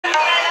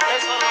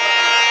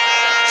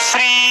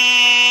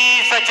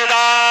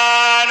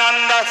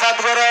सच्चिदानंद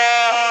सद्गुरु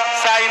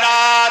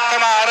साईनाथ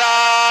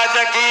महाराज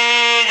की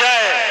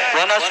जय।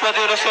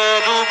 वनस्पतिरसो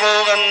धूपो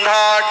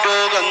गंधाढ्यो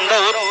गंध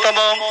उत्तम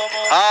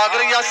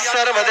आग्र्य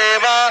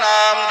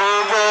सर्वदेवानां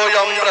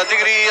धूपोऽयं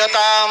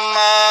प्रतिगृह्यताम्।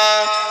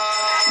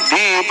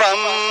 दीपं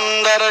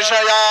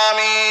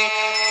दर्शयामि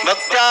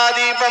भक्त्या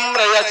दीपं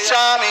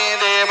प्रयच्छामि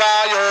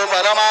देवायो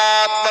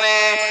परमात्मने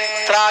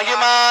त्राहि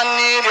मां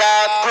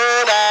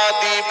निर्याद्घोरा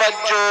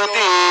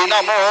दीपज्योति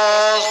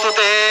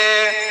नमोस्तुते।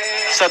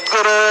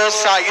 सद्गुरु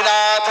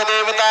साईनाथ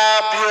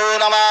देवताभ्यो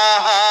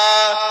नमः।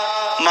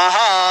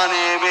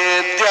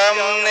 महानैवेद्यं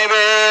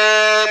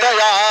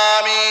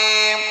निवेदयामि।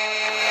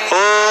 ॐ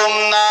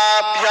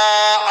नाभ्या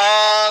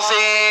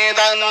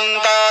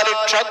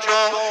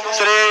आसीदन्तरिक्षद्यो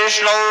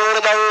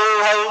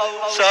श्रेष्ठौर्दौः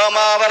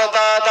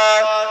समवर्तत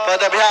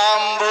पदभ्यां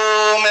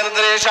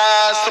भूमिर्दृशा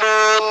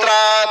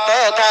श्रोत्रा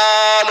तथा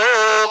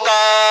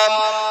लोकाम्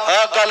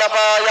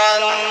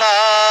अकल्पयन्।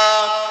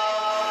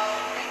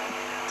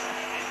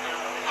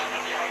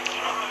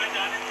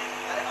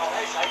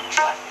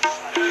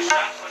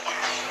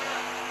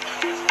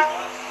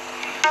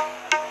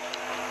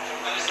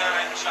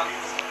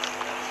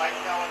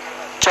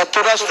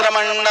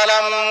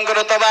 चतुरस्रमण्डलं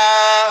कृत्वा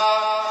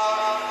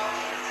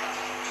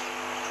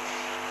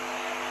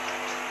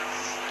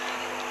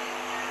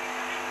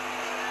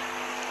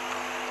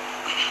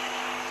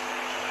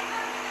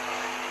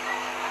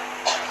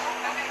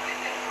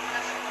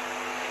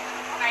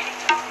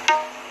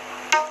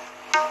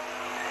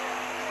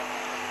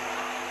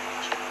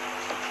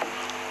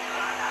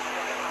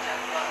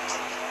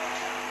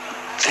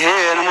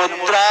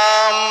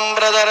धेनुमुद्रां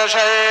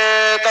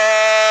प्रदर्शयेत्।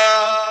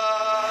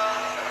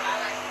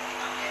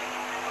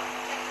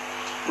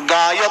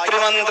 गायत्री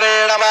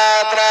मंत्रेण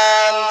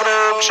पात्रान्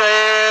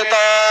प्रोक्षयेत्।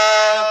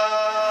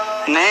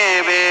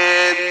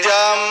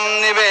 नैवेद्यं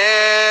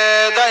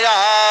निवेदयामि।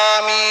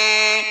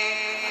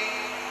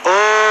 ॐ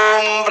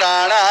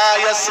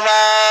प्राणाय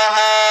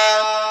स्वाहा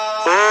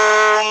ॐ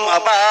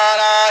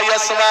अपानाय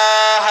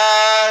स्वाहा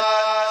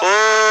ॐ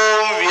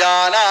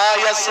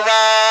व्यानाय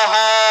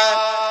स्वाहा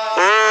ॐ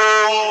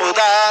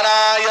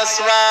उदानाय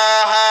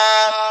स्वाहा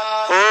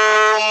ॐ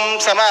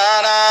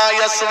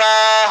समानाय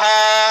स्वाहा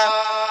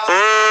ॐ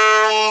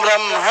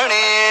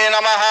ब्रह्मणे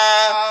नमः।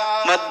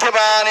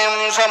 मध्यपानीं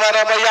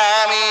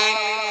समर्पयामि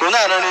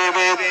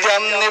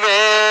पुनर्निवेद्यं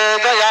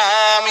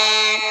निवेदयामि।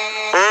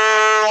 ॐ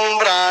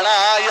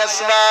प्राणाय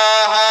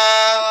स्वाहा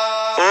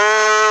ॐ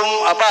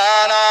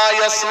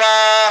अपानाय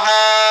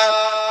स्वाहा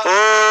ॐ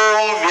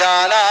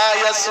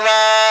व्यानाय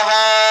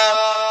स्वाहा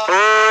ॐ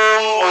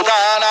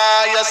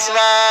उदानाय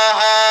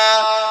स्वाहा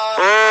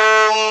ॐ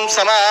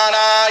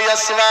समानाय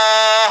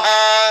स्वाहा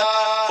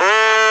ॐ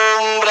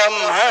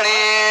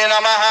ब्रह्मणे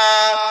नमः।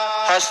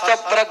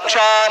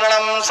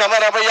 हस्तप्रक्षालनं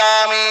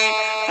समर्पयामि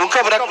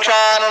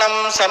मुखप्रक्षालनं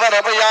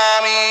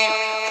समर्पयामि।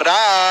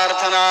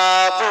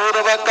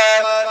 प्रार्थनापूर्वक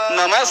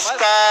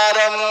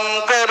नमस्कारं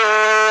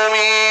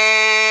करोमि।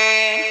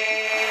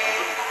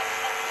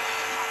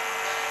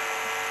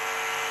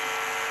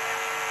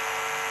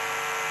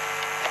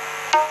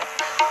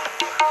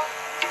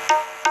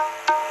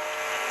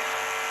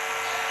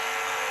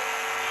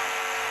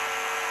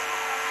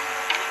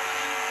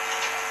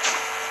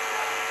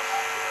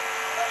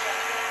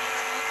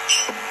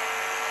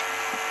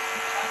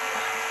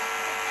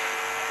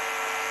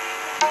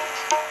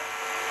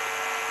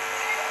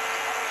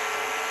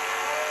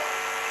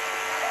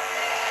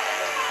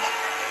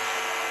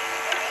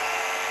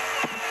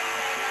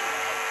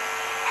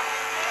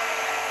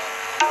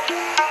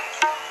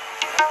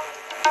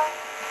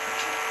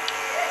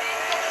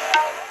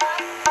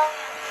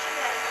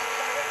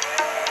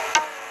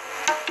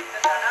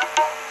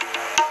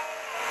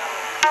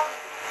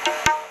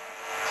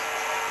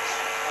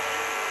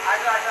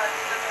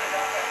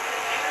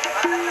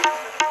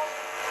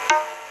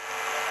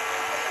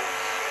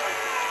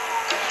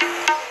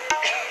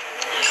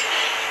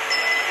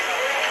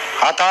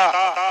 आता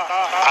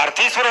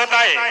आरती सुरू होत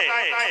आहे।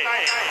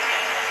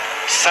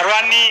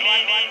 सर्वांनी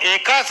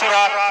एका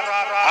सुरात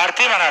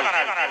आरती म्हणावी।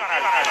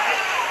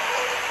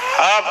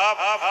 अब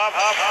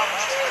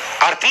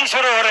आरती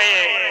शुरू हो रही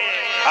है।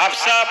 आप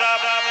सब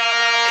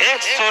एक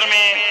सुर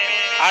में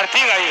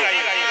आरती गाइए।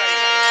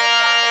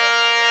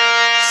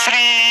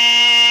 श्री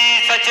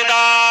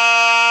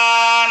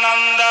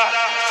सच्चिदानंद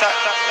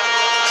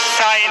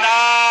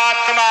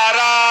साईनाथ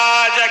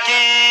महाराज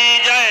की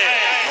जय।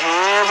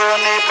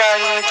 भुवनि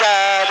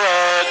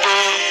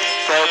पंचारती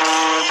करू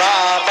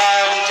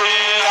बाबांची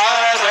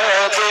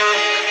आरती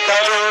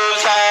करू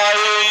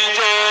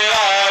साईची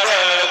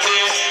आरती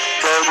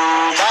करू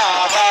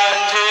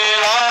बाबांची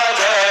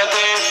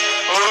आरती।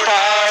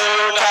 उठा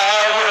उठा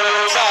हो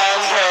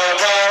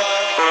बांधव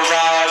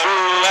उभारू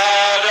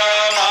हार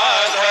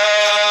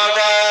माधव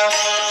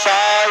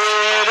साई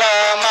र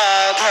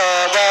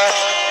माधव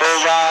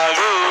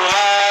उभारू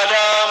हार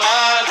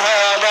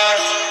माधव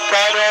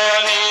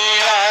करोनी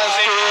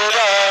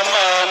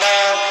मन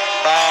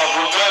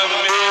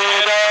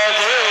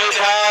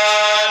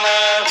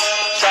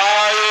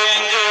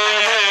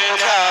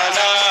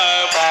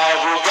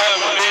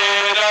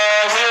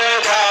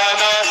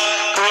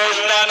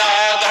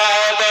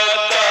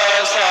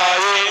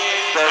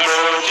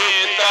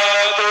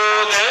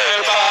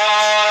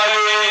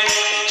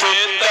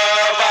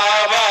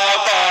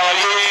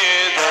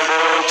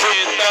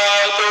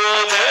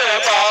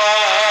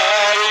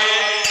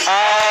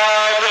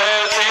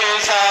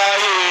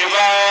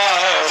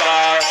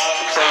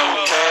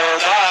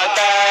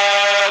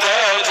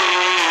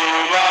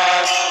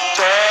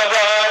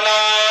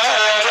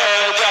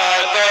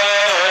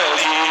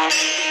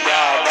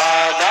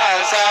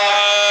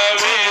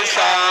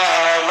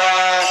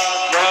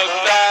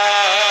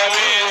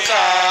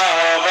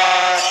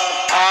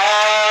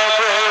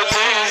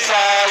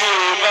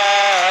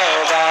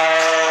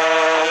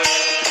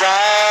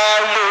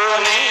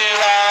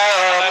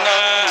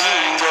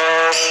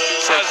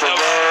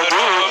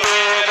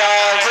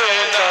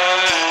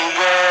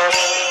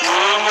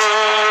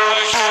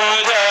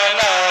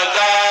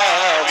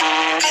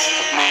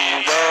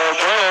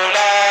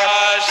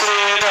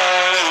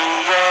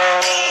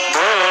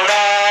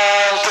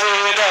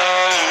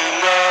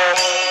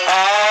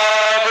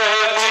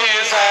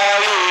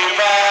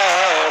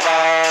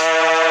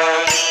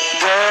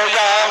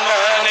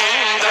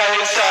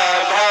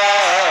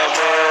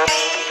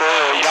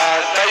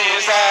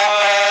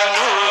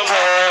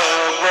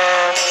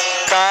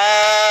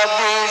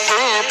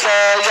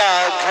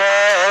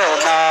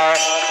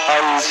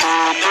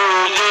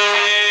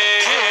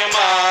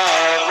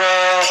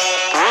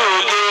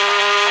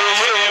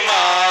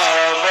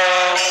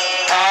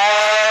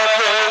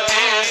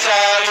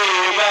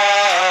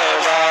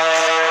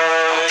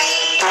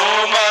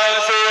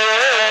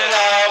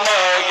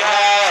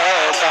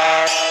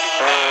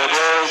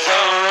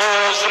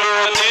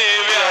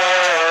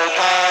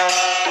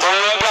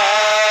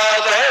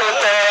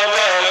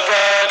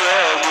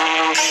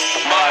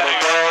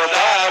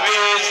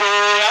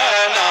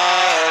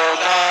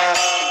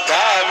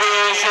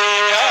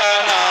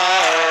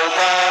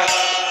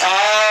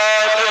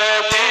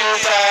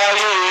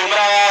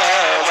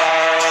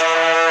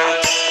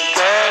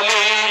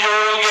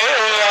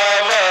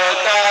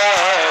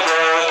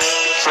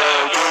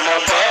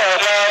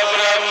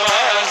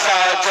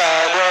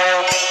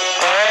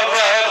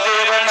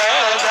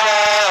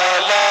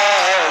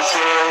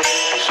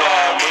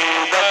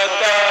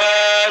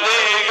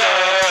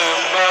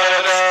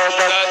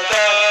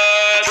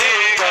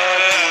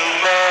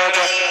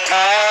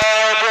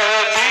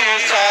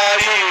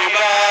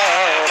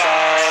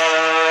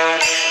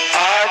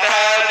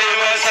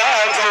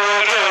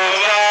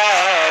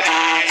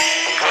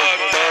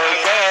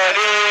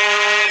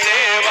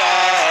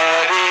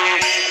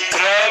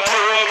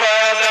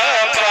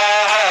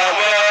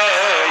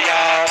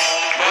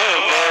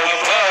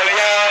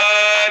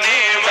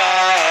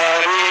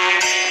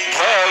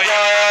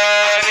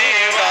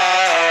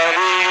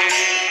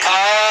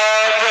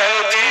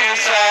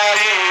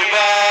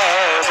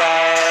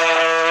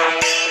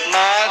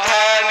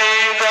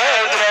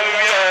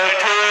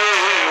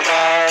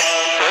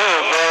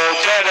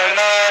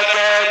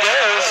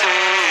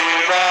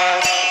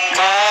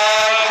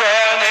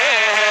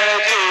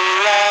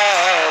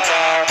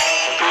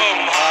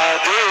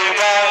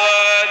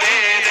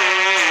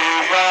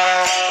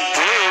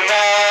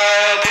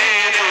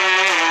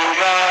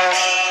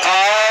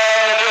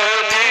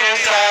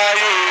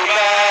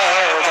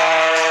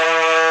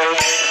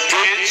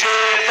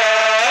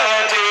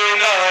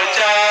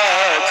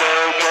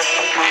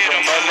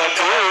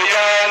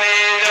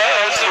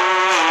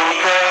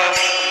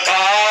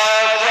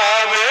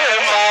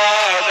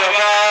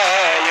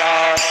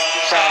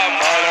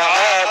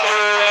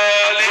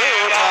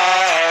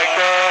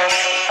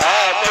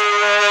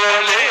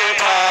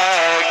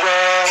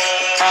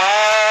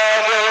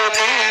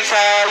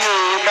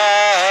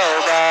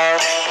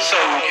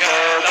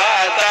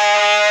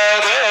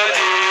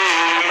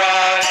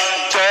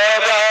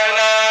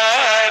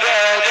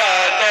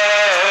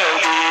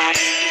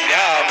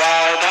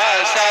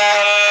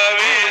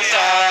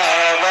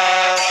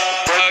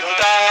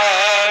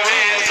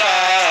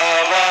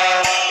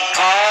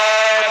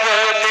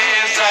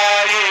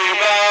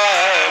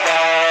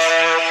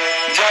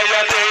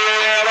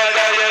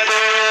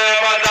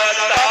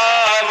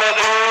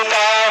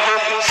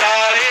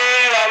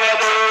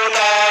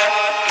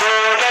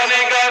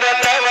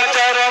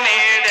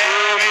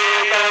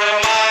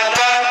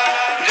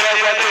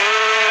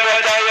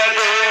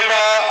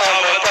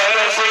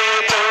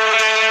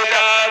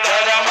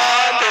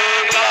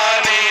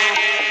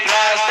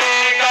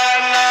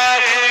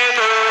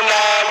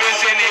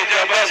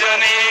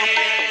रजनी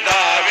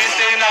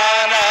धाविसी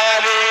नाना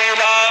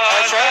लीला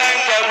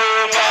असंख्य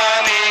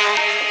रूपानी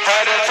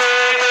हरसे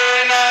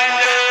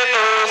दीनांते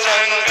तु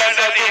संकट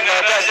दिन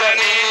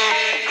रजनी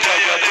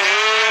जय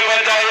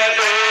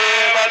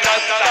देव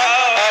दत्ता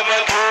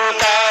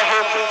अवधूता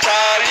हो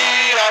साई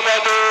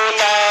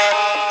अवधूता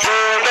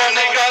जोड़न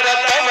कर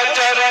तव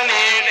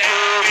चरणी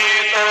ठेवी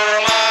तो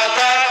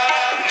माता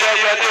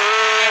जय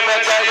देव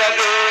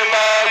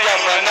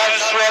यमन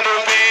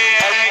स्वरूपी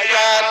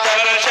अज्ञात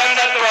दर्शन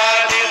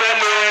द्वादिले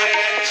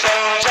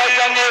संशय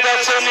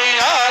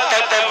निरसनिया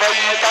तत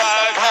वैता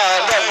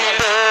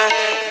घालविले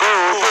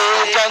गोपे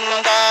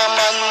चंदा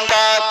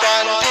मंदा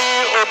त्वांति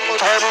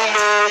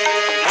उद्धरिले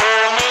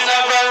भूमि न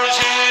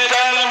वंशी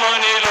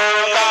जन्मुनि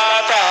लोका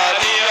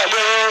तारिले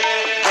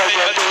जय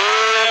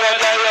देव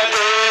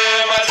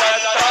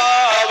दत्ता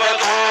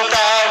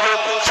अवधूता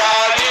हो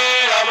साई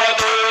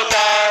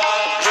अवधूता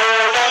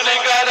जोड़न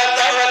कर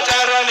तव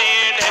चरणी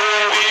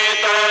ठेवी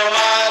तो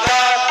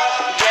माता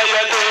जय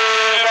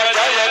देव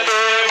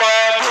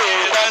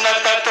भेदन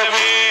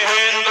तत्वी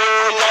हिंदू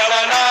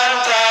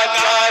जगनांचा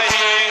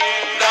काही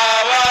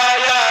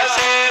दावाया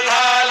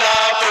सिधाला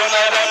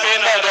पुनरपि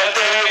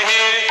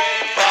नरदेही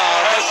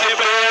पावसी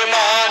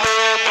प्रेमाने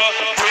तो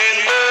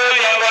हिंदू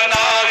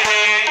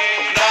यवनाही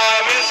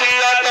दाविसी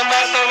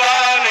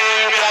आत्मत्वाने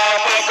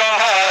व्यापक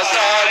हा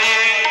साई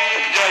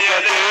जय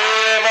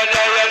देव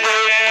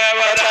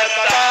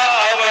दत्ता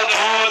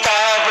अवधूता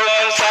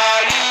हो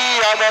साई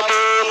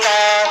अवधूता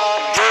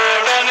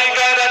जोड़न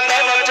कर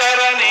तव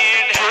चरणी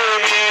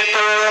ठेवी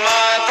तो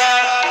माता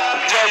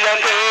जय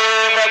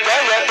देव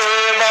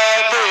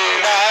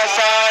देवा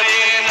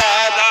साई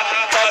नादा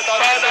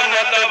तत्पद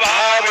नत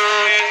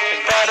भावे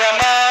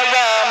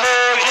परमाया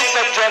मोहित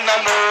जन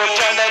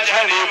मोचन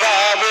झरी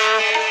भावे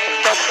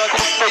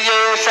तत्कृपये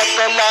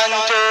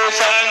सकलांचे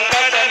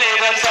संकट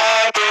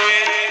निरसावे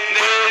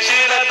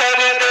देशील तर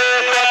दे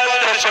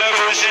प्रदर्श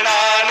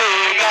कृष्णाने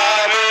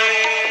गावे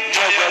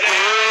जय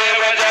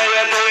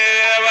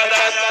देव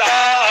दत्ता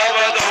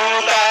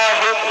अवधूता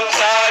हो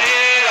साई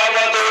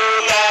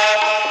अवधूता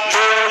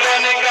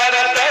जोड़न कर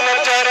तव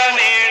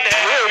चरणी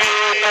ठेवी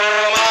तो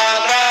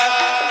माता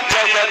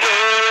जय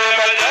देव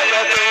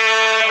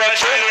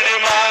शिरडी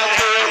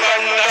माझे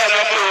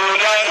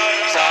पंढरपूर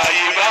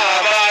साई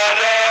बाबा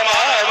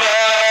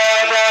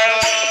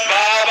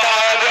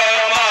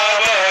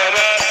रमावर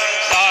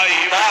साई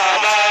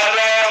बाबा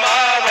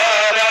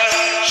रमावर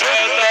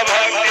शुद्ध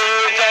भक्ती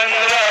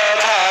चंद्र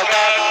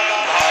भागा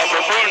भाव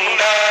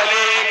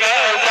पुंडलिक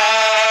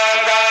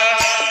जागा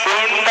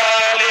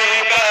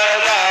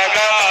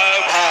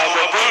भाव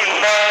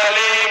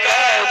पुंडलिक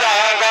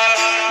जागा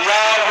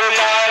याहू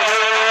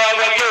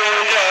अवगे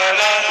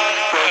जना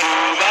करू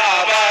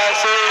बाबा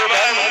से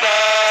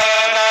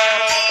वंदना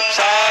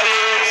साई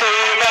से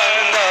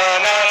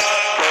वंदना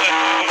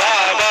करू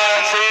बाबा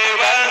से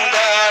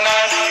वंदना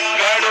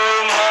गणू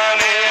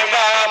म्हणे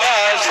बाबा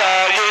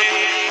साई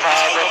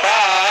भाव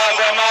पाव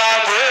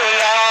माझे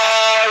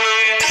आई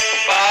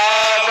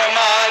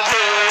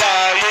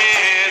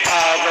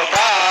भाव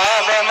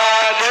पाव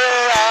माझे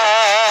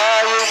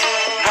आई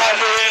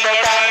घालीन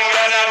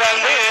टांगण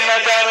बंधीन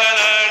चरण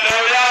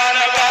डोळ्यान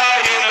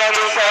पाहिन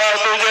रूप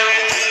तुझे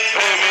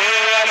प्रेमे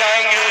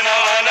अलंगिन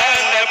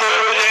अनंत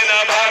पूजिन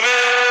भावे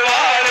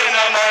वारिन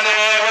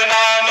मनेव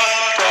नाम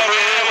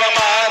त्वमेव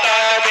माता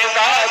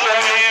पिता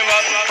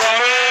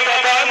त्वमेव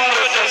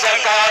बंधुश्च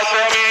सखा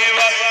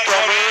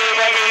त्वमेव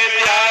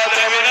विद्या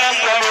द्रविणं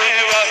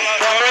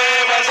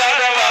त्वमेव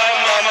सर्वं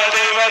मम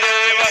देव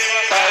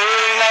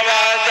कायेन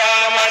वाचा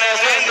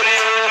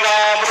मनसेन्द्रियेण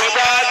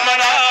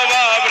मृतात्मना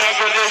वा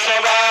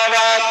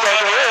प्रकृतिस्वभावात्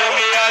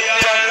करोमि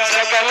अद्यं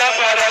सकल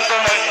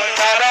परस्मै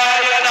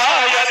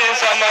नारायणाय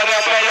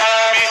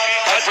समर्पयामि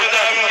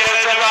अच्युतं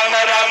केशवं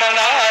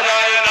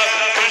रामनारायण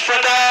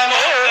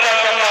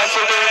कृष्णदामोदरं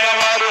वासुदेवं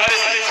मारुति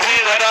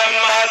श्रीधरं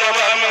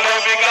माधवं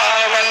गोपिका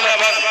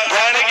वल्लभं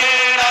जानकी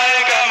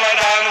नायकं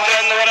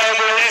रामचन्द्र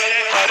रघुपते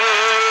हरे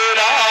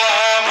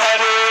राम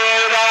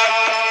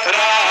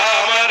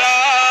राम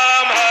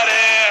राम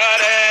हरे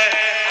हरे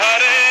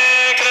हरे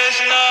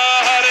कृष्ण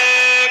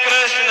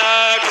कृष्ण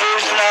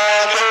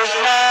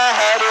कृष्ण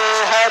हरे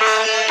हरे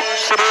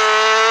श्री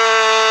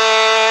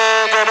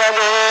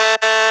गुरवे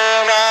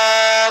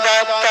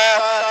दत्त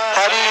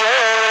हरि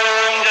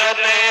ओम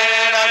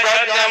जतेन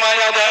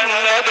गद्यमय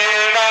दंड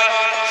देवा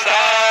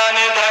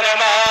सानि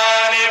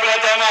धर्मानि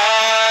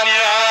व्रतमानि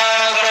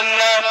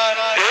आसन्न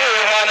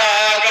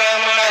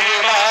देवनागम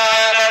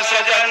महिमान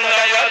सजन्न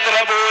यत्र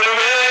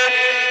पूर्वे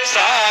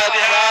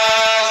साध्या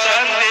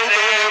सन्ति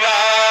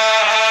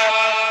देवाः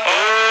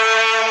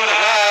ओम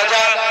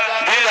राजा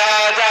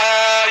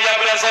धिराजाय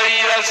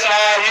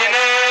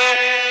प्रसय्यसाहिने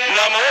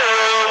नमो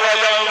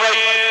वयं वै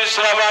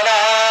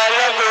श्रवणाय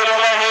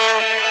कुर्महे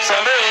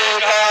समे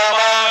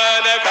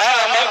कामान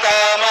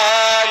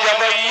कामकामाय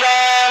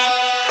वय्यां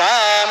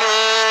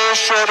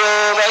कामेश्वरो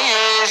वै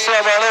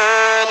श्रवणो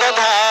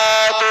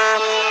दधातु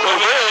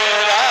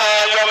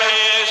कुबेराय वै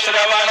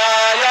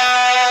श्रवणाय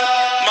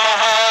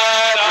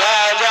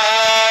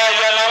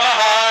महाराजाय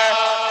नमः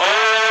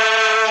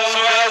ओम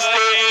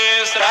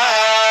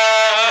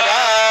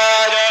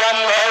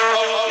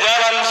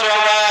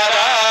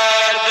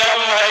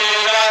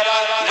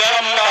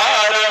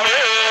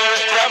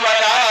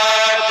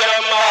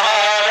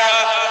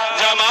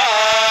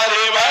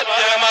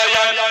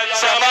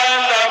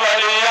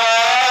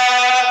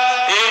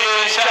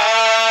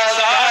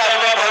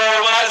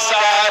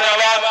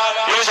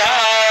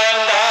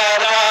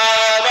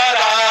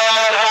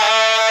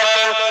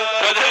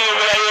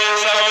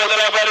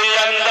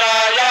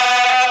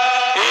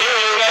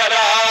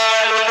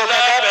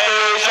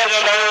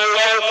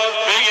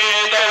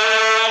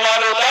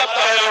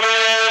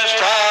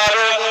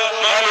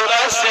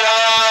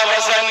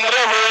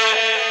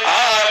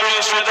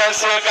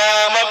तस्य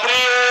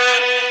कामप्रिये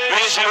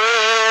विश्वे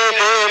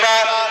देवा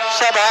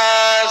सभा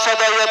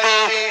सदयति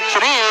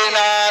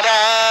श्रीना